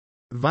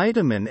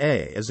Vitamin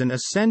A is an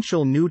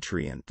essential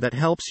nutrient that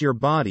helps your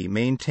body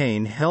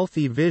maintain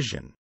healthy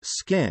vision,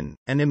 skin,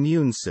 and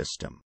immune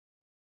system.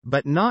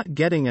 But not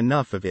getting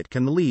enough of it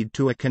can lead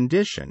to a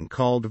condition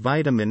called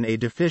vitamin A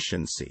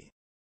deficiency.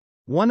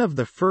 One of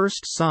the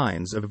first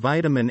signs of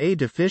vitamin A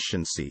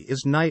deficiency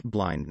is night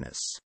blindness.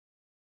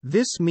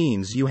 This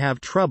means you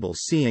have trouble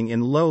seeing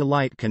in low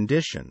light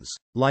conditions,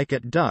 like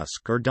at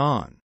dusk or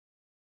dawn.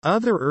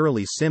 Other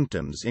early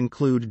symptoms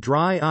include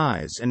dry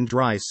eyes and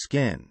dry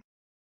skin.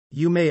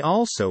 You may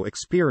also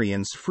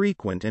experience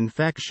frequent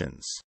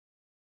infections,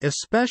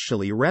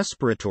 especially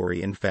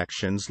respiratory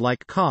infections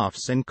like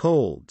coughs and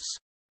colds.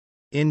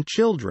 In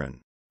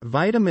children,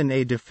 vitamin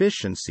A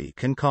deficiency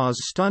can cause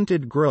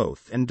stunted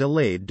growth and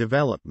delayed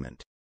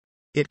development.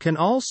 It can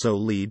also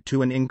lead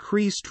to an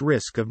increased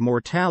risk of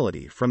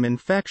mortality from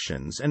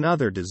infections and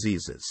other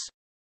diseases.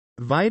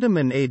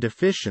 Vitamin A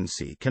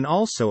deficiency can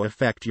also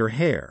affect your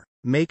hair,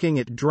 making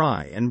it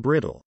dry and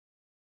brittle.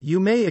 You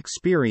may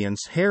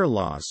experience hair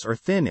loss or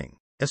thinning,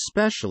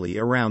 especially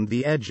around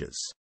the edges.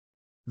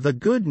 The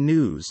good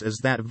news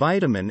is that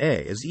vitamin A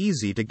is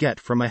easy to get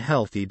from a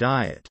healthy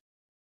diet.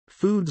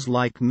 Foods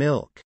like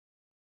milk,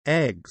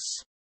 eggs,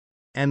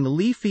 and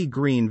leafy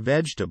green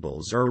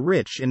vegetables are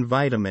rich in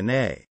vitamin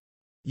A.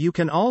 You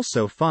can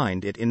also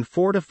find it in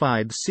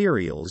fortified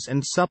cereals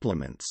and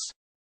supplements.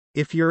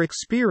 If you're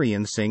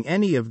experiencing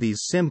any of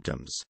these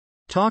symptoms,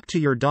 talk to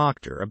your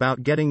doctor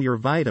about getting your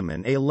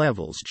vitamin A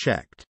levels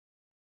checked.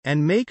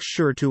 And make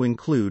sure to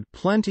include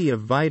plenty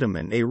of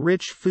vitamin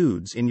A-rich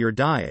foods in your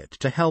diet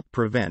to help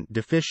prevent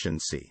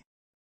deficiency.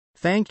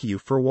 Thank you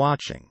for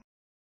watching.